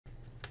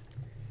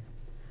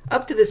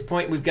Up to this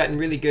point, we've gotten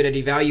really good at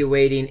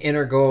evaluating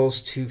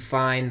integrals to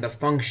find the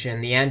function,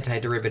 the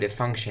antiderivative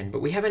function.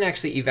 But we haven't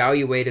actually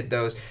evaluated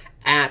those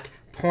at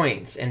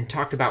points and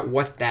talked about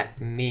what that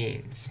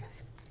means.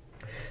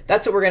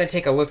 That's what we're going to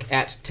take a look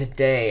at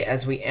today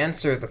as we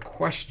answer the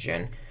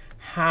question,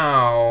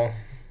 how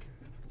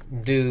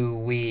do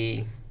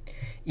we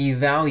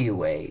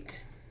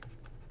evaluate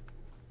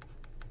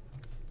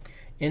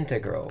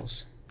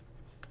integrals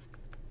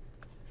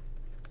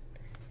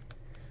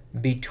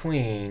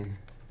between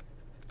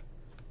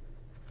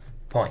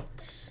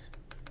points?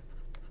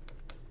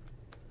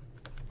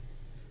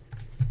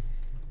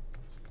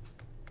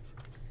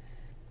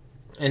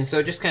 And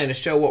so just kind of to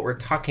show what we're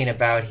talking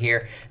about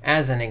here,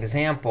 as an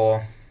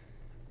example,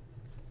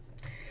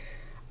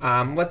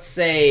 let's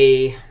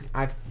say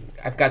I've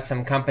got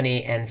some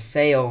company and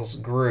sales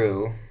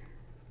grew.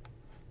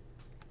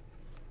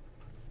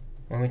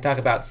 When we talk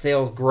about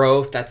sales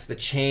growth, that's the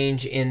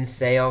change in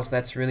sales.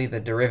 That's really the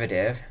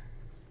derivative.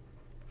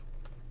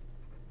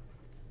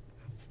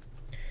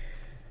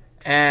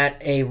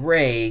 At a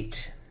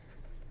rate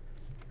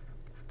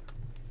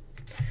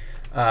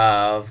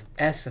of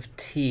s of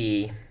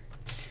t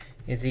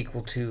is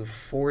equal to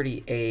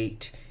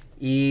 48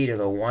 e to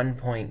the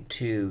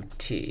 1.2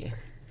 t,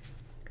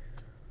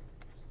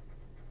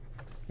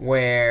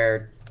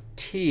 where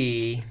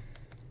t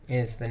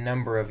is the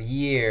number of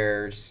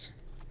years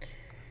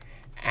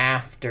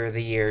after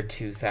the year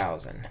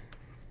 2000.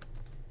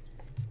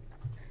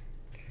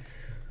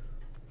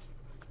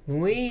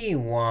 We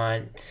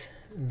want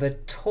the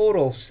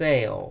total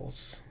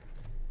sales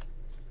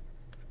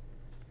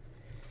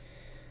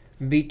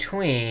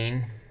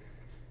between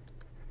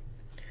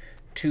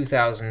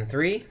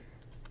 2003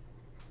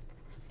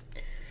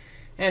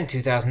 and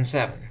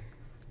 2007.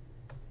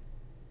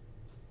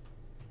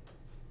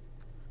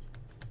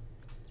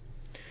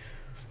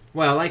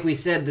 Well, like we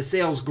said, the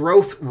sales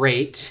growth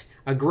rate,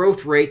 a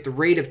growth rate, the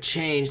rate of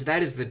change,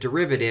 that is the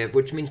derivative,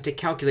 which means to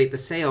calculate the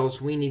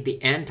sales, we need the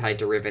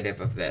antiderivative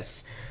of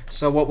this.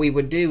 So what we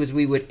would do is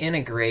we would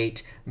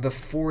integrate the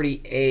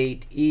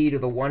 48 e to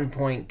the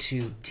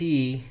 1.2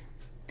 t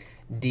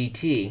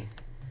dt.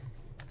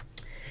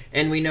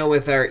 And we know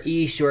with our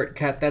e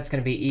shortcut, that's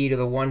going to be e to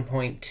the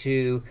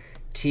 1.2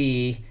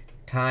 t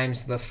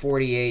times the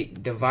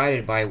 48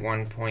 divided by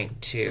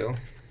 1.2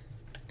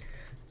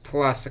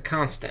 plus a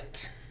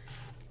constant.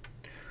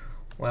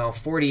 Well,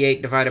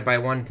 48 divided by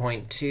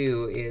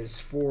 1.2 is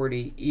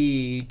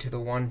 40e to the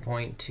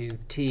 1.2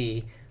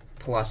 t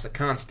plus a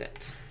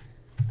constant.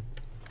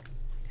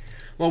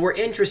 Well, we're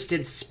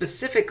interested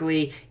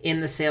specifically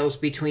in the sales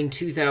between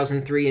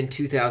 2003 and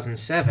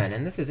 2007.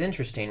 And this is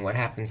interesting what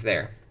happens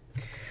there.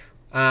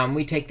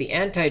 We take the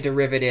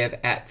antiderivative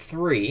at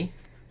 3.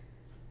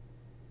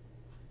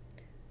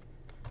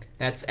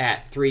 That's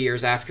at 3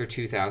 years after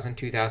 2000,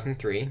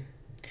 2003.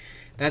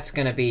 That's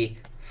going to be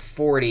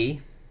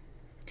 40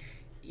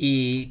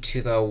 e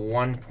to the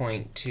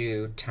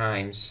 1.2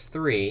 times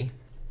 3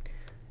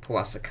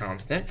 plus a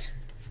constant.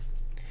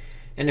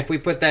 And if we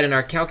put that in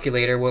our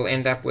calculator, we'll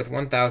end up with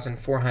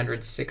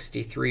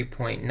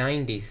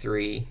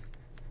 1,463.93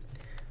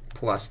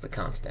 plus the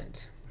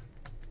constant.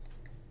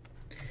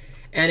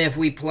 And if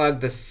we plug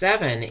the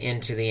 7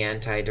 into the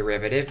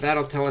antiderivative,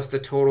 that'll tell us the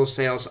total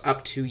sales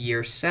up to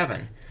year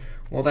 7.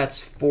 Well,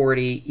 that's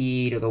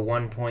 40e to the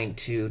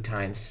 1.2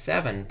 times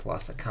 7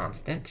 plus a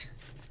constant,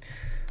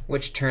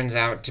 which turns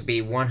out to be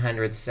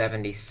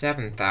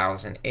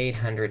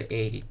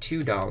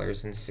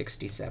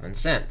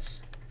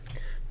 $177,882.67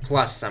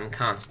 plus some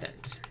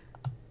constant.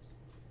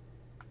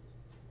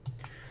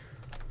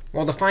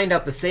 Well, to find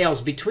out the sales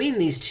between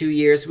these 2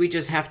 years, we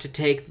just have to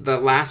take the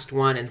last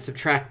one and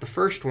subtract the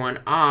first one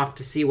off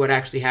to see what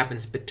actually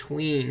happens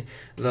between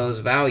those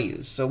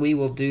values. So we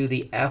will do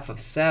the f of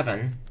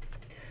 7,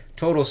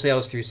 total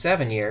sales through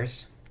 7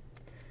 years,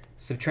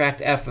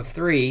 subtract f of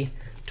 3,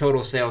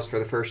 total sales for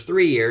the first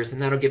 3 years,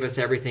 and that'll give us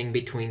everything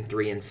between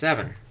 3 and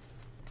 7.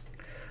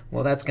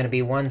 Well, that's going to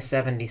be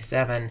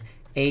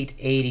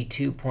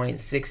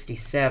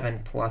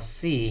 177,882.67 plus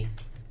c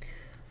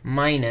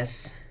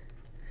minus,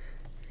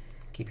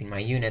 keeping my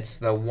units,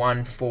 the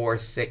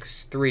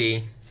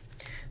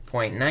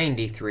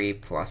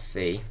 1,463.93 plus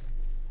c.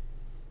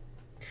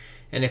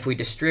 And if we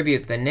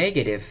distribute the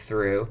negative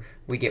through,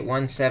 we get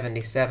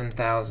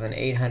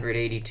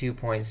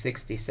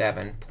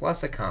 177,882.67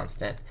 plus a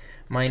constant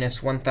minus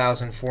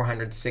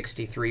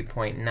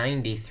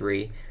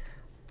 1,463.93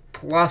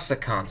 plus a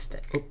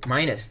constant,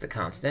 minus the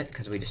constant,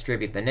 because we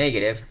distribute the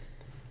negative.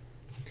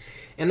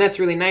 And that's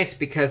really nice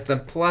because the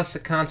plus a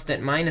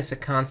constant minus a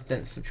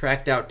constant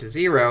subtract out to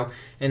 0.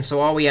 And so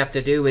all we have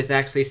to do is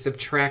actually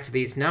subtract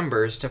these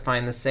numbers to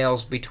find the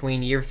sales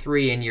between year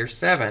 3 and year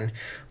 7.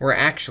 We're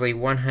actually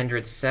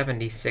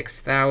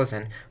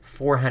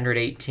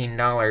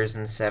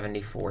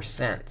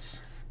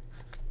 $176,418.74.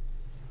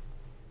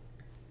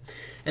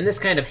 And this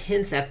kind of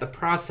hints at the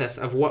process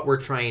of what we're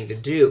trying to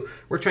do.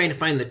 We're trying to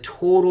find the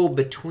total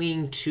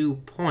between 2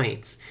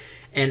 points.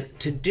 And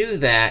to do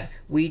that,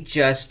 we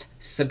just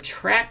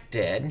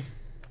subtracted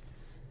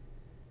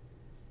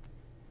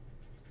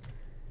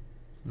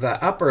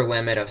the upper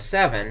limit of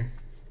 7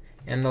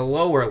 and the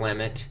lower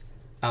limit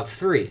of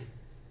 3.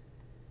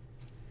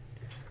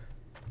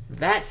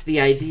 That's the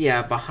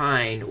idea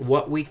behind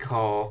what we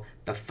call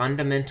the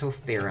fundamental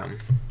theorem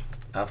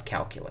of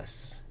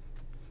calculus.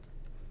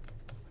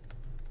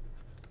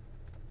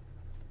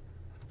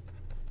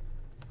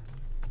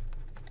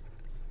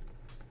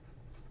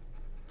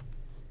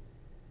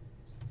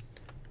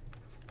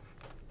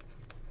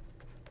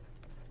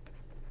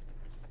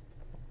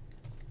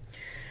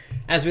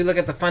 As we look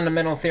at the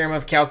fundamental theorem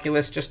of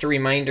calculus, just a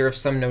reminder of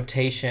some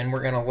notation.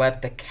 We're going to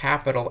let the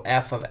capital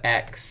F of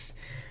x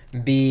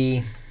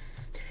be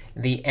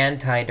the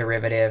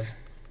antiderivative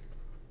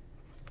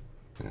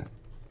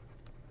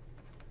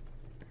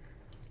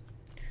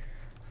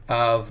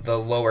of the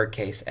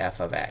lowercase f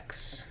of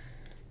x.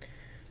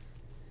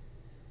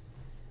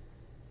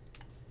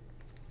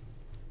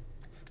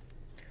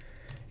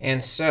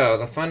 And so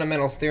the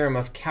fundamental theorem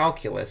of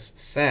calculus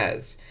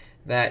says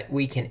that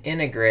we can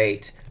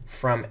integrate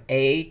from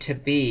a to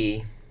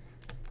b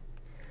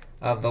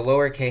of the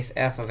lowercase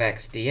f of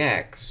x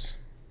dx.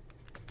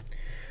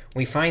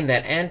 We find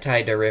that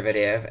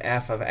antiderivative,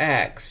 f of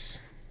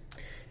x,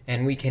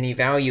 and we can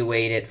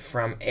evaluate it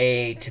from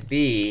a to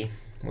b,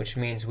 which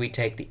means we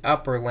take the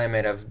upper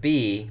limit of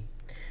b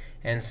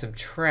and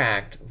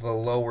subtract the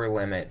lower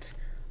limit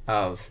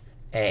of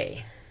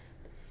a.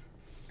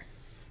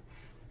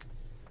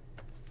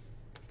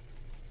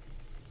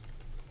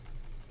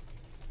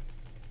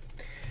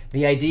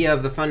 The idea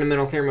of the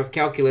fundamental theorem of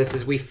calculus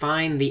is we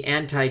find the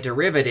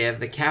antiderivative,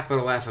 the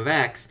capital F of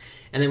x,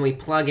 and then we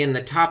plug in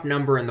the top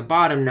number and the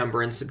bottom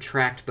number and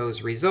subtract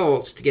those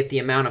results to get the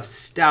amount of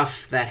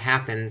stuff that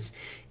happens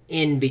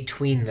in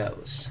between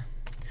those.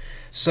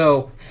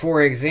 So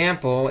for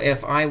example,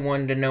 if I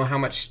wanted to know how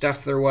much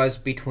stuff there was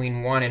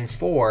between 1 and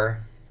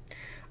 4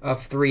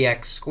 of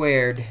 3x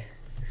squared,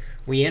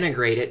 we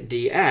integrate it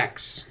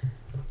dx.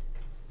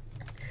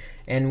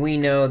 And we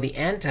know the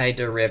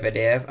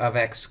antiderivative of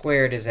x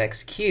squared is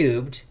x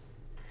cubed.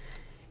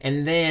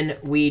 And then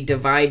we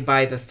divide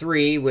by the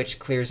 3, which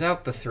clears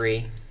out the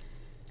 3.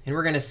 And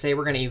we're going to say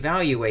we're going to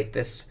evaluate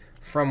this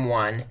from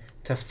 1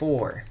 to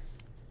 4.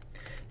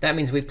 That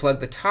means we plug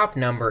the top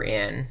number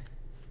in,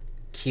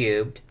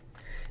 cubed,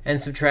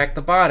 and subtract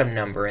the bottom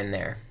number in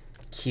there,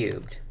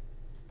 cubed,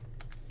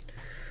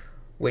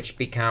 which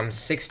becomes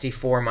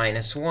 64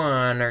 minus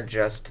 1, or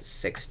just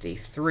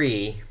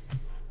 63,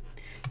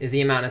 is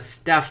the amount of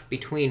stuff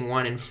between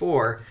 1 and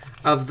 4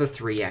 of the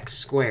 3x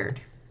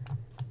squared.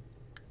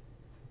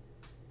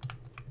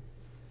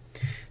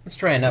 Let's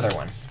try another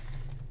one.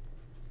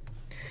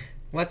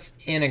 Let's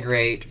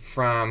integrate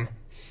from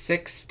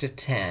 6 to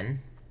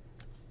 10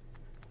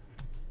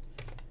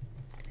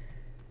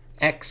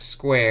 x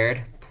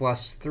squared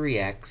plus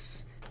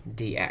 3x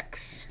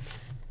dx.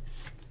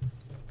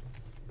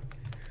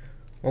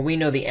 Well, we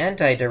know the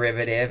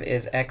antiderivative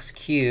is x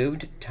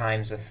cubed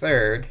times a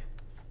third.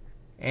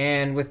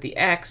 And with the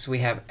x, we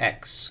have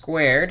x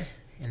squared.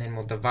 And then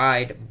we'll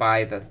divide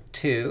by the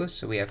 2.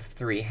 So we have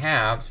 3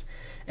 halves.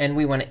 And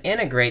we want to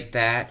integrate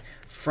that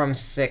from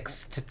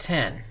 6 to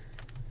 10.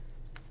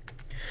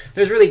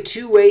 There's really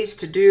 2 ways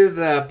to do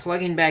the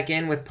plugging back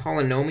in with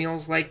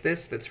polynomials like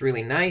this that's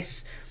really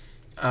nice.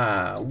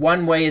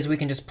 One way is we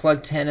can just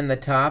plug 10 in the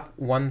top,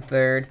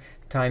 1/3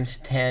 times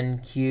 10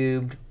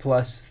 cubed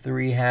plus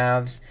 3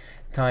 halves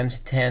times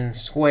 10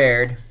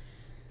 squared.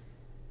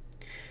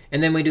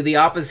 And then we do the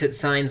opposite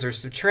signs, or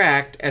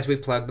subtract, as we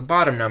plug the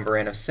bottom number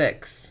in of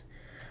 6.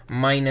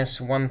 Minus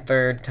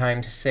 1/3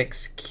 times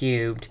 6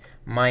 cubed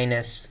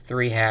minus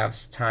 3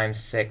 halves times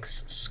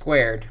 6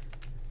 squared.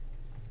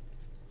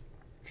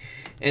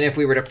 And if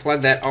we were to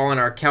plug that all in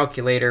our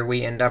calculator,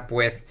 we end up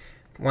with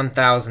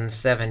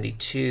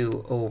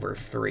 1072 over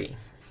 3.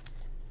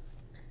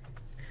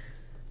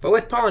 But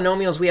with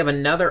polynomials, we have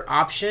another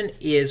option,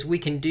 is we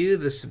can do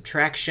the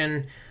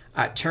subtraction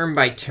term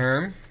by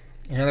term.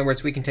 In other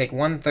words, we can take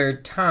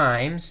 1/3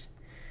 times,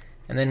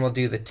 and then we'll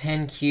do the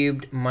 10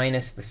 cubed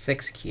minus the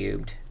 6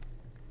 cubed,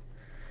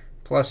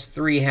 plus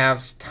 3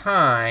 halves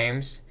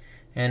times,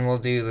 and we'll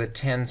do the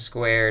 10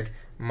 squared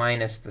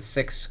minus the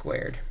 6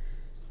 squared.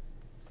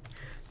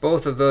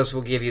 Both of those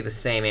will give you the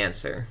same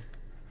answer.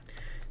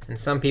 And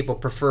some people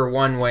prefer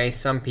one way,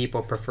 some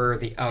people prefer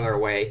the other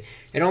way.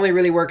 It only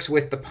really works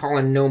with the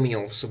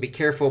polynomials, so be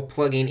careful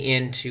plugging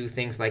into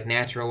things like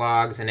natural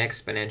logs and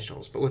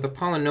exponentials. But with a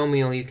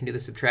polynomial, you can do the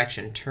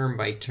subtraction term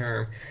by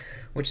term,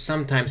 which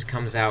sometimes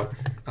comes out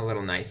a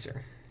little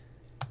nicer.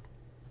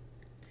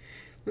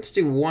 Let's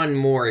do one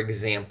more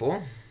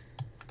example.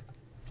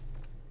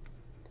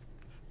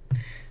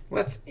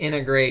 Let's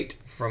integrate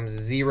from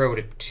 0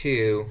 to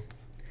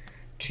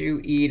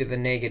 2 e to the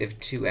negative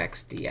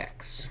 2x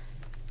dx.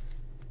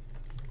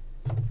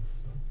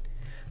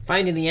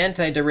 Finding the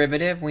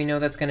antiderivative, we know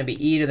that's going to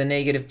be e to the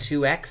negative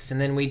 2x, and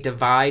then we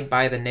divide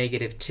by the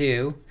negative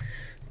 2.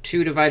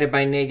 2 divided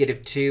by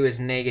negative 2 is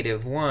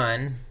negative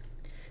 1.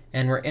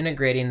 And we're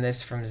integrating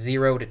this from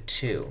 0 to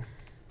 2.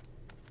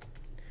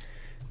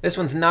 This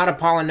one's not a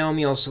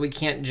polynomial, so we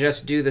can't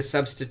just do the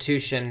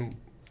substitution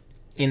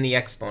in the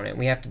exponent.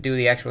 We have to do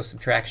the actual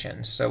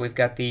subtraction. So we've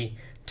got the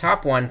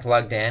top one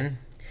plugged in,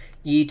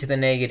 e to the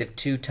negative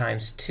 2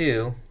 times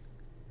 2,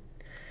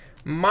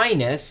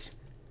 minus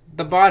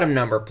the bottom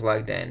number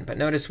plugged in. But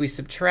notice we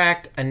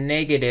subtract a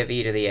negative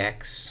e to the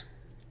x,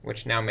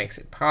 which now makes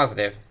it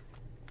positive,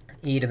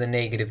 e to the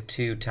negative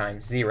 2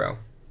 times 0.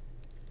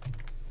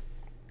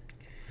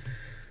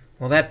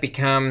 Well, that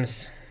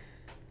becomes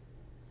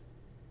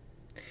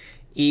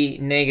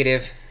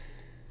negative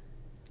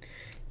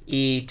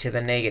e to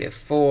the negative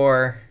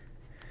 4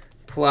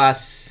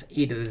 plus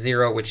e to the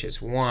 0, which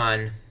is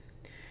 1.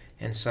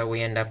 And so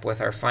we end up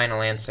with our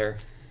final answer,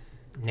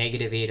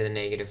 negative e to the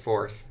negative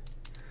 4th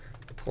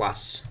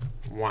plus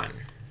 1.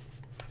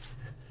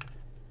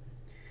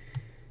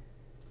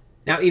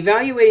 Now,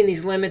 evaluating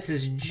these limits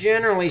is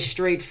generally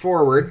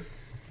straightforward.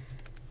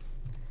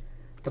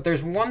 But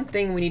there's one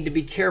thing we need to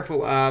be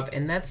careful of,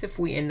 and that's if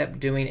we end up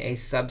doing a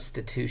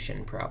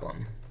substitution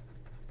problem.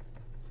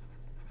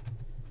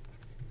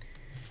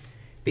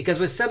 Because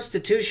with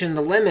substitution,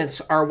 the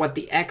limits are what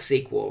the x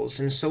equals.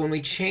 And so when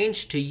we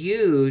change to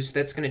u's,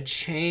 that's going to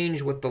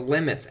change what the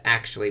limits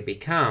actually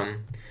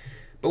become.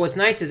 But what's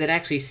nice is it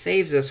actually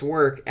saves us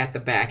work at the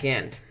back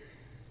end.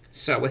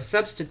 So with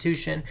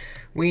substitution,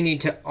 we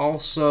need to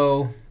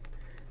also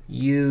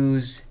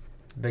use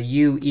the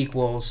u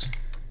equals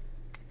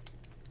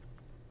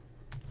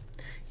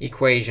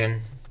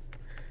equation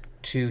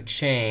to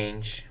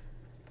change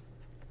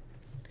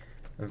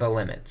the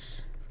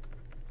limits.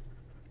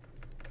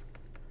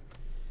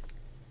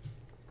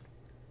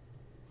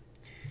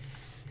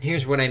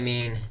 Here's what I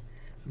mean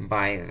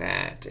by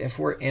that. If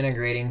we're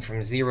integrating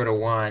from 0 to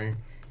 1,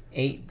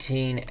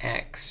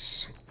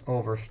 18x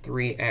over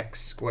 3x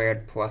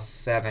squared plus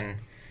 7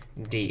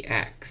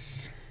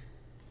 dx.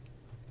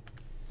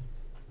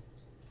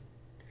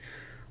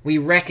 We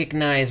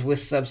recognize with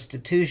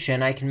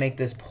substitution, I can make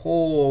this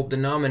whole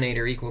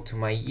denominator equal to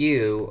my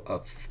u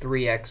of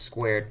 3x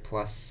squared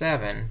plus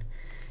 7.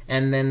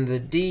 And then the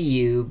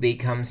du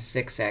becomes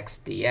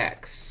 6x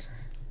dx.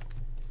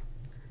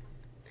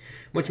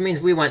 Which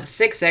means we want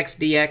 6x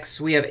dx.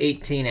 We have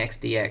 18x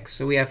dx.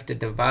 So we have to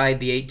divide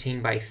the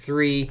 18 by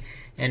 3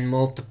 and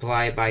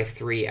multiply by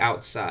 3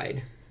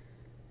 outside.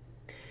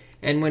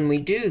 And when we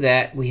do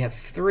that, we have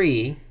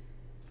 3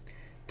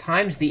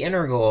 times the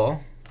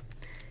integral.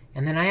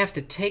 And then I have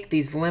to take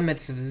these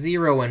limits of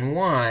 0 and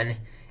 1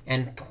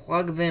 and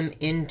plug them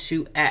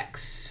into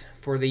x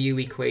for the u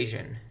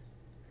equation.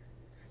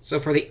 So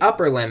for the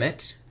upper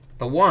limit,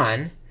 the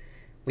 1,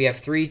 we have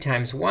 3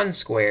 times 1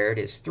 squared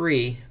is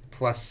 3,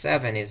 plus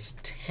 7 is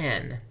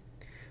 10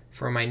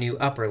 for my new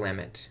upper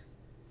limit.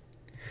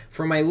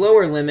 For my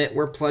lower limit,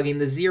 we're plugging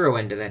the 0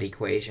 into that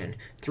equation.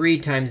 3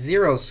 times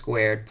 0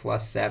 squared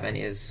plus 7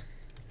 is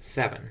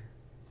 7.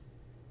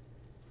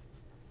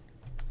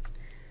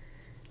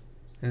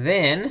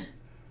 Then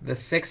the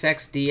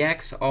 6x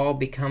dx all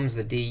becomes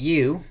a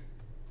du.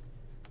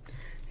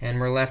 And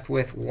we're left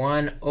with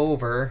 1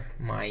 over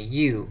my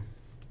u.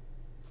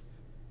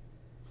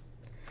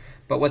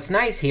 But what's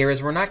nice here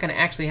is we're not going to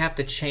actually have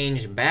to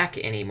change back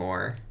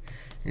anymore.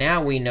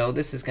 Now we know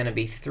this is going to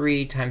be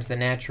 3 times the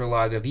natural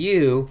log of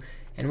u.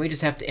 And we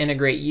just have to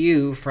integrate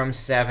u from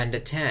 7 to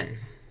 10.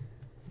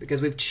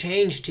 Because we've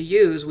changed to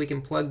u's, we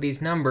can plug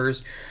these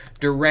numbers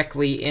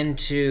directly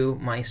into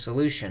my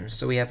solution.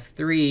 So we have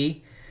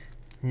 3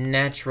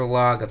 natural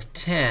log of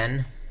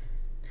 10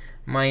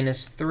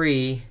 minus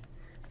 3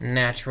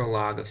 natural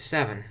log of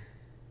 7.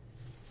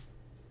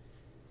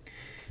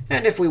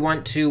 And if we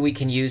want to, we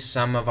can use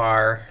some of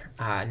our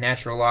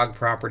natural log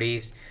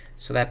properties.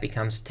 So that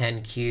becomes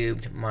 10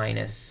 cubed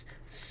minus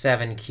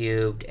 7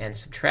 cubed. And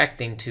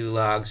subtracting 2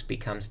 logs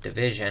becomes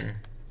division.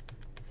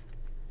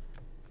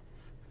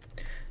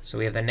 So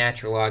we have the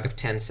natural log of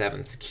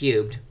 10/7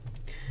 cubed.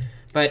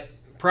 But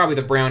probably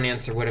the brown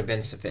answer would have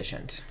been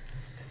sufficient.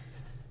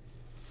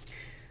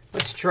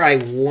 Let's try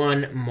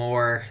one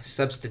more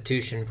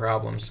substitution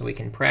problem so we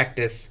can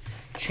practice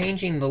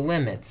changing the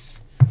limits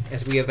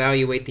as we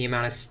evaluate the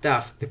amount of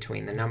stuff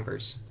between the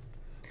numbers.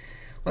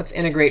 Let's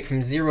integrate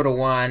from 0 to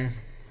 1,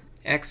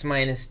 x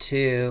minus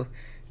 2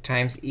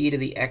 times e to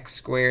the x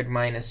squared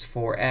minus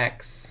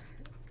 4x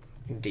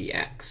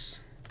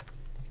dx.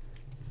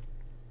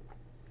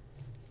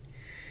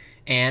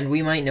 And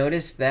we might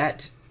notice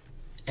that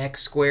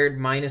x squared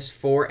minus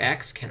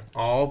 4x can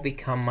all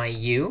become my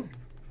u.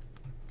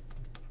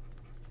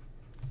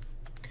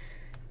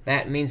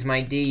 That means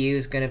my du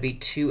is going to be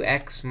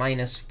 2x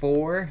minus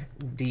 4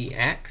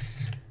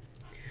 dx,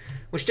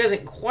 which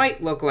doesn't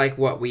quite look like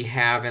what we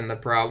have in the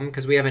problem,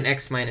 because we have an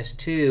x minus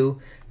 2.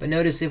 But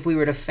notice if we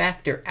were to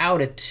factor out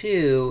a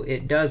 2,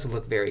 it does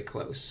look very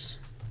close.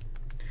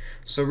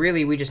 So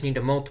really, we just need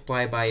to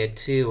multiply by a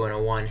 2 and a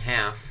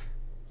 1/2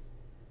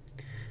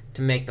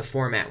 to make the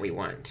format we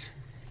want.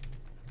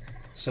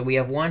 So we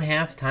have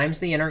 1/2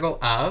 times the integral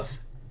of,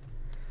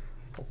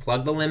 we'll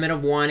plug the limit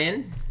of 1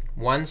 in.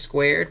 1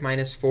 squared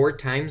minus 4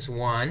 times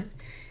 1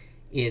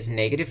 is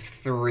negative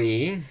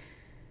 3.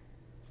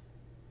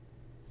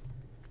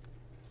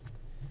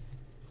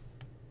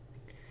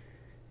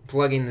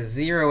 Plugging the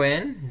 0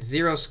 in,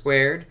 0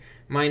 squared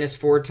minus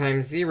 4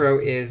 times 0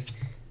 is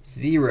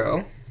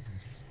 0.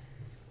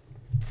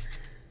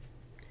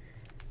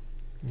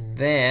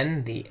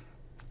 Then the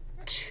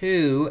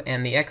 2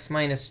 and the x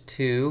minus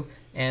 2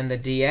 and the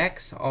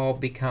dx all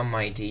become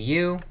my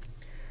du.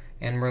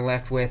 And we're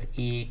left with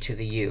e to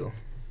the u.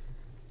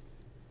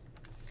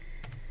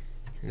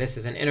 This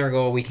is an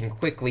integral we can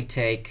quickly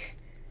take.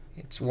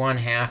 It's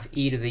 1/2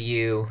 e to the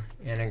u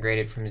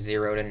integrated from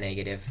 0 to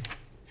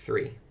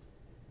 -3.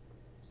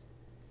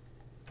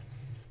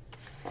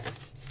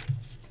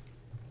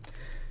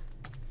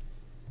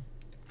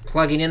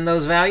 Plugging in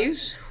those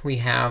values, we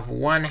have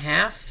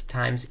 1/2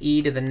 times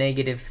e to the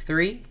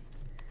 -3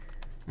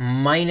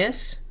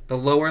 minus the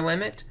lower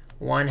limit,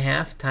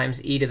 1/2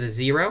 times e to the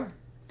 0.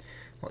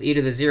 Well, e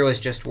to the 0 is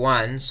just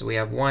 1, so we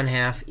have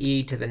 1/2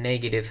 e to the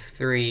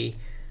 -3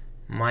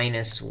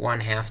 minus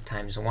 1/2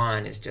 times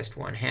 1 is just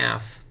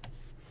 1/2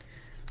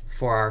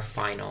 for our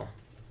final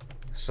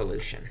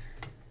solution.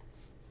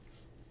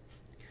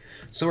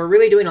 So we're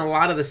really doing a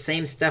lot of the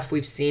same stuff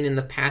we've seen in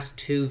the past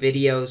 2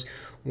 videos.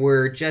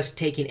 We're just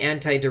taking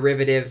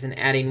antiderivatives and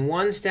adding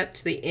one step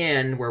to the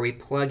end where we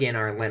plug in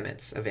our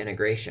limits of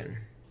integration.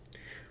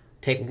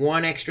 Take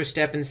one extra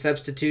step in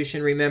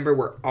substitution. Remember,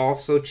 we're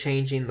also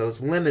changing those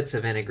limits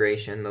of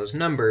integration, those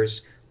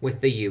numbers,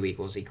 with the u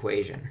equals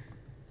equation.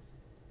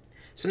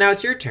 So now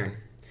it's your turn.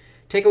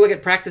 Take a look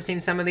at practicing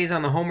some of these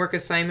on the homework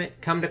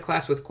assignment. Come to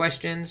class with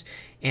questions,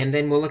 and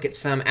then we'll look at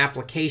some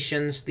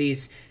applications.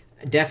 These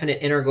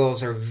definite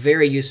integrals are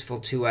very useful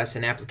to us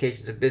in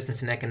applications of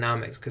business and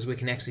economics because we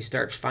can actually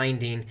start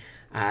finding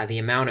the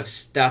amount of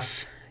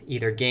stuff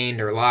either gained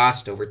or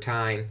lost over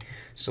time.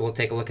 So we'll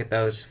take a look at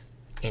those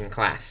in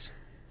class.